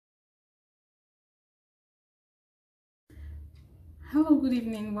Hello, good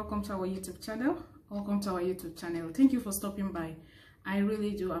evening. Welcome to our YouTube channel. Thank you for stopping by. I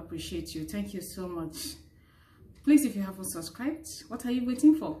really do appreciate you. Thank you so much. Please, if you haven't subscribed, what are you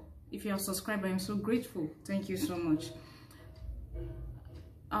waiting for? If you have subscribed, I am so grateful. Thank you so much.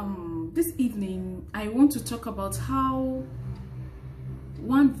 This evening I want to talk about how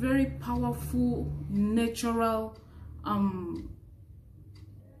one very powerful natural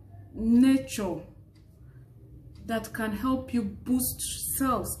nature that can help you boost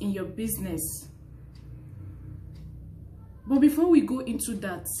sales in your business. But before we go into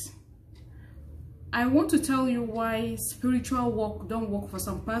that, I want to tell you why spiritual work don't work for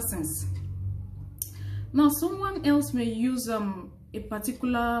some persons. Now, someone else may use a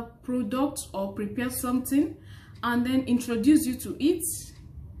particular product or prepare something and then introduce you to it.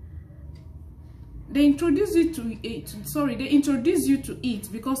 They introduce you to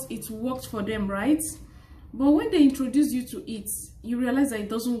it because it worked for them, right? But when they introduce you to it, you realize that it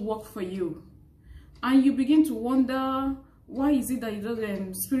doesn't work for you, and you begin to wonder, why is it that it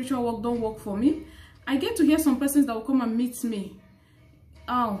doesn't, spiritual work don't work for me? I get to hear some persons that will come and meet me.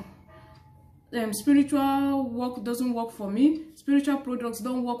 Spiritual work doesn't work for me, spiritual products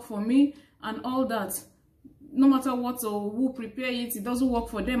don't work for me, and all that. No matter what or who prepare it, it doesn't work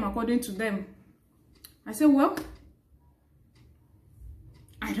for them according to them. I say, well,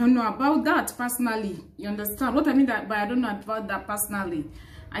 I don't know about that personally. You understand what I mean? That, but I don't know about that personally.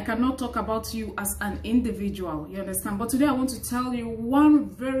 I cannot talk about you as an individual. You understand? But today I want to tell you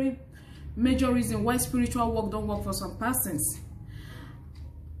one very major reason why spiritual work don't work for some persons.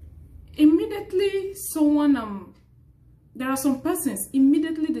 Immediately someone there are some persons,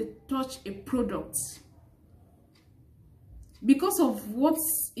 immediately they touch a product, because of what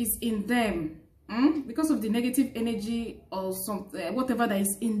is in them, because of the negative energy or something, whatever that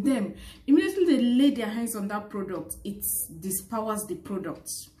is in them, immediately they lay their hands on that product, it dispowers the product.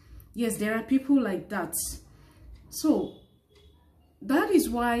 Yes, there are people like that. So that is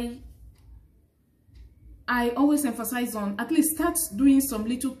why I always emphasize on at least start doing some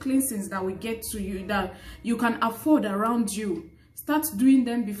little cleansings that will get to you, that you can afford around you. Start doing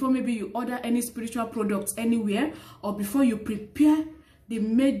them before maybe you order any spiritual products anywhere, or before you prepare the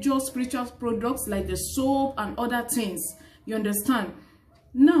major spiritual products like the soap and other things. You understand?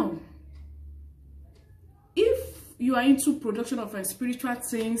 Now, if you are into production of spiritual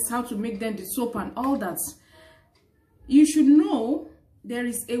things, how to make them, the soap and all that, you should know there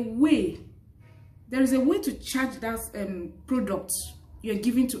is a way to charge that product you're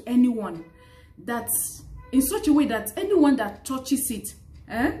giving to anyone, that's in such a way that anyone that touches it,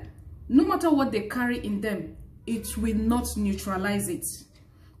 no matter what they carry in them, it will not neutralize it.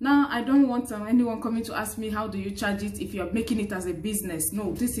 Now, I don't want anyone coming to ask me, how do you charge it if you're making it as a business?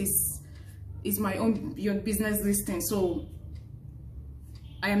 No, this is my own business listing, so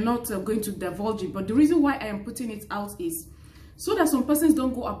I am not going to divulge it. But the reason why I am putting it out is so that some persons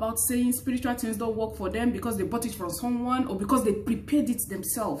don't go about saying spiritual things don't work for them because they bought it from someone or because they prepared it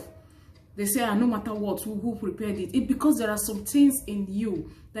themselves. They say, no matter what, who prepared it. It's because there are some things in you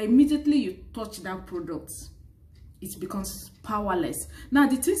that immediately you touch that product, it becomes powerless. Now,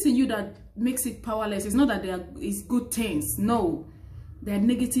 the things in you that makes it powerless is not that it's good things. No, there are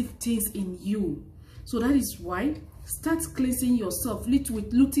negative things in you. So that is why start cleansing yourself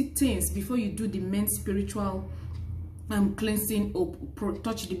with little things before you do the main spiritual cleansing or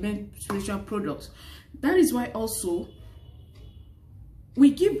touch the main spiritual products. That is why also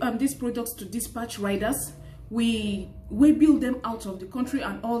we give these products to dispatch riders. We build them out of the country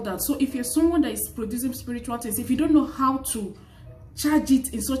and all that. So if you're someone that is producing spiritual things, if you don't know how to charge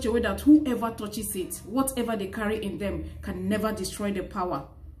it in such a way that whoever touches it, whatever they carry in them, can never destroy the power,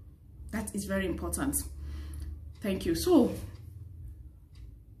 that is very important. Thank you. So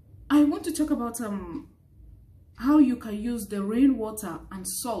I want to talk about how you can use the rainwater and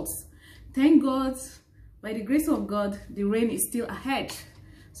salt. Thank God, by the grace of God, the rain is still ahead.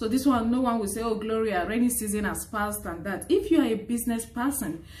 So this one, no one will say, oh Gloria, rainy season has passed and that. If you are a business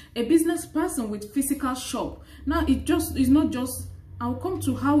person with physical shop, now it's not just, I'll come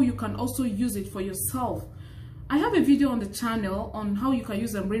to how you can also use it for yourself. I have a video on the channel on how you can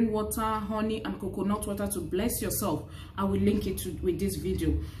use rainwater, honey and coconut water to bless yourself. I will link it with this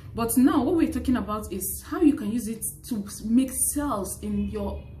video. But now what we're talking about is how you can use it to make sales in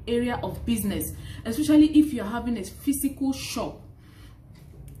your area of business, especially if you're having a physical shop.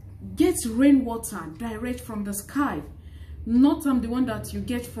 Get rainwater direct from the sky, not the one that you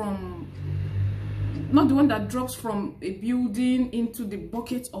get from, not the one that drops from a building into the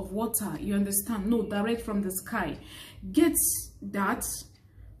bucket of water. You understand? No, direct from the sky. Get that,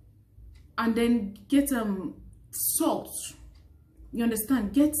 and then get salt. You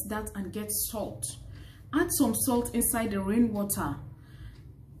understand? Get that and get salt. Add some salt inside the rainwater.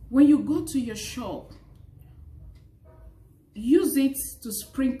 When you go to your shop, use it to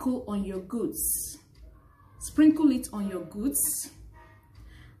sprinkle on your goods. Sprinkle it on your goods.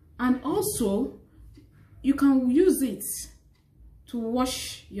 And also, you can use it to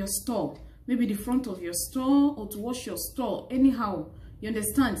wash your store. Maybe the front of your store, or to wash your store. Anyhow, you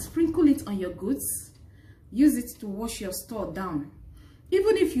understand? Sprinkle it on your goods. Use it to wash your store down.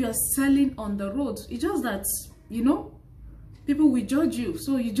 Even if you are selling on the road, it's just that, you know, people will judge you.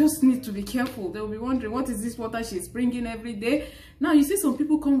 So you just need to be careful. They'll be wondering, what is this water she's bringing every day? Now, you see some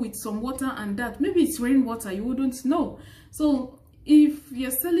people come with some water and that. Maybe it's rainwater. You wouldn't know. So if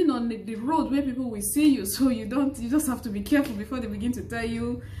you're selling on the road where people will see you, so you just have to be careful before they begin to tell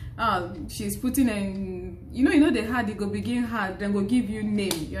you, she's putting in, you know they hard, they go begin hard, then go give you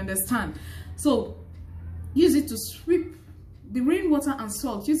name. You understand? So use it to sweep the rainwater and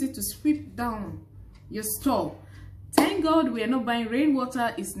salt. Use it to sweep down your store. Thank God we are not buying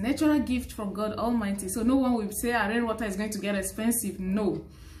rainwater. It's natural gift from God Almighty. So no one will say our rainwater is going to get expensive. No.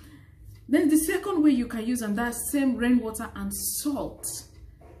 Then the second way you can use on that same rainwater and salt.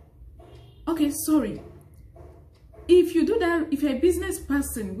 Okay, sorry. If you do that, if you're a business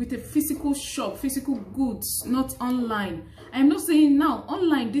person with a physical shop, physical goods, not online. I'm not saying now,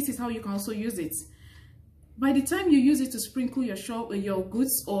 online, this is how you can also use it. By the time you use it to sprinkle your shop, your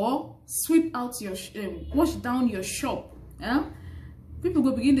goods, or sweep out your, wash down your shop, people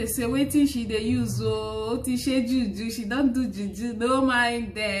go begin to say, waiting she they use, oh, she don't do juju, don't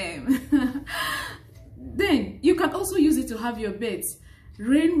mind them. Then you can also use it to have your beds,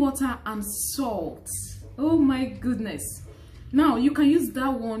 rainwater and salt. Oh my goodness. Now you can use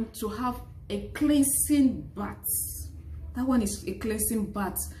that one to have a cleansing bath. That one is a cleansing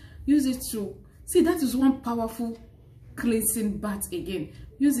bath. Use it to see, that is one powerful cleansing bath again.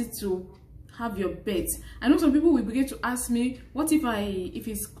 Use it to have your bed. I know some people will begin to ask me, what if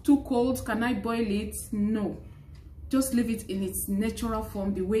it's too cold, can I boil it? No. Just leave it in its natural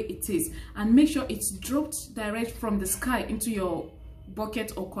form, the way it is. And make sure it's dropped direct from the sky into your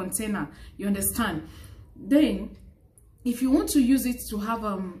bucket or container. You understand? Then, if you want to use it to have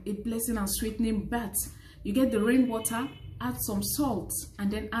a blessing and sweetening bath, you get the rainwater, add some salt,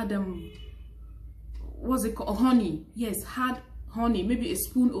 and then add what's it called? Honey. Yes, add honey, maybe a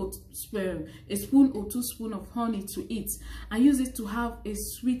spoon or 2 spoons of honey to it, and use it to have a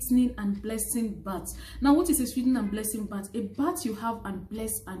sweetening and blessing bath. Now, what is a sweetening and blessing bath? A bath you have and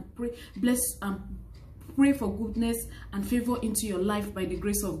bless and pray for goodness and favor into your life by the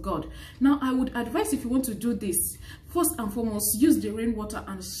grace of God. Now, I would advise, if you want to do this, first and foremost, use the rainwater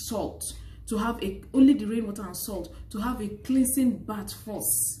and salt to have only the rainwater and salt to have a cleansing bath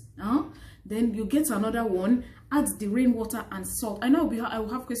first. Then you get another one, add the rainwater and salt. I know I will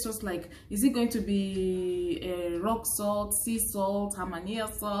have questions like, is it going to be rock salt, sea salt, Himalaya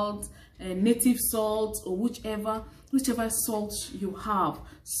salt, native salt, or whichever salt you have?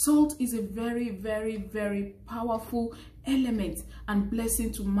 Salt is a very, very, very powerful element and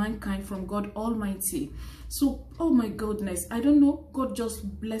blessing to mankind from God Almighty. So, oh my goodness, I don't know, God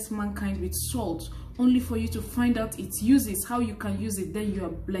just blessed mankind with salt only for you to find out its uses, how you can use it, then you are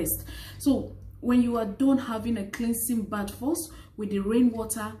blessed. So when you are done having a cleansing bath first with the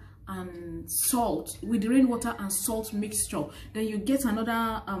rainwater and salt, mixture, then you get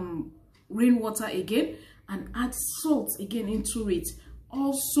another rainwater again and add salt again into it.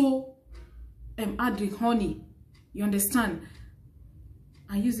 Also add the honey, you understand,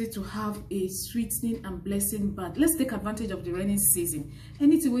 and use it to have a sweetening and blessing bath. Let's take advantage of the rainy season.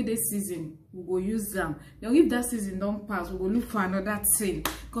 Anything with this season, we will use them. Now, if that season don't pass, we will look for another thing.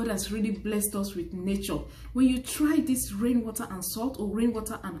 God has really blessed us with nature. When you try this rainwater and salt, or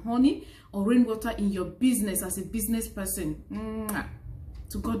rainwater and honey, or rainwater in your business as a business person,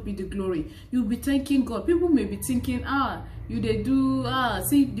 to God be the glory. You'll be thanking God. People may be thinking,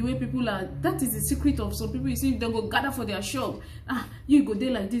 see the way people are. That is the secret of some people. You see, they go gather for their shop. You go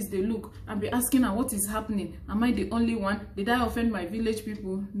there like this, they look and be asking, what is happening? Am I the only one? Did I offend my village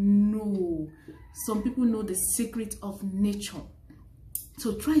people? No. Some people know the secret of nature.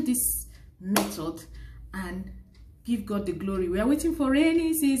 So try this method and give God the glory. We are waiting for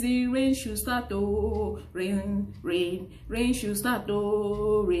rainy season. Rain should start, oh, rain, rain, rain should start,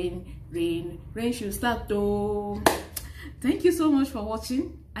 oh, rain, rain, rain should start, oh. Thank you so much for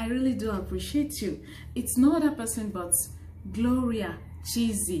watching. I really do appreciate you. It's no other person but Gloria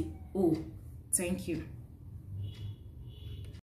Cheesy. Oh, thank you.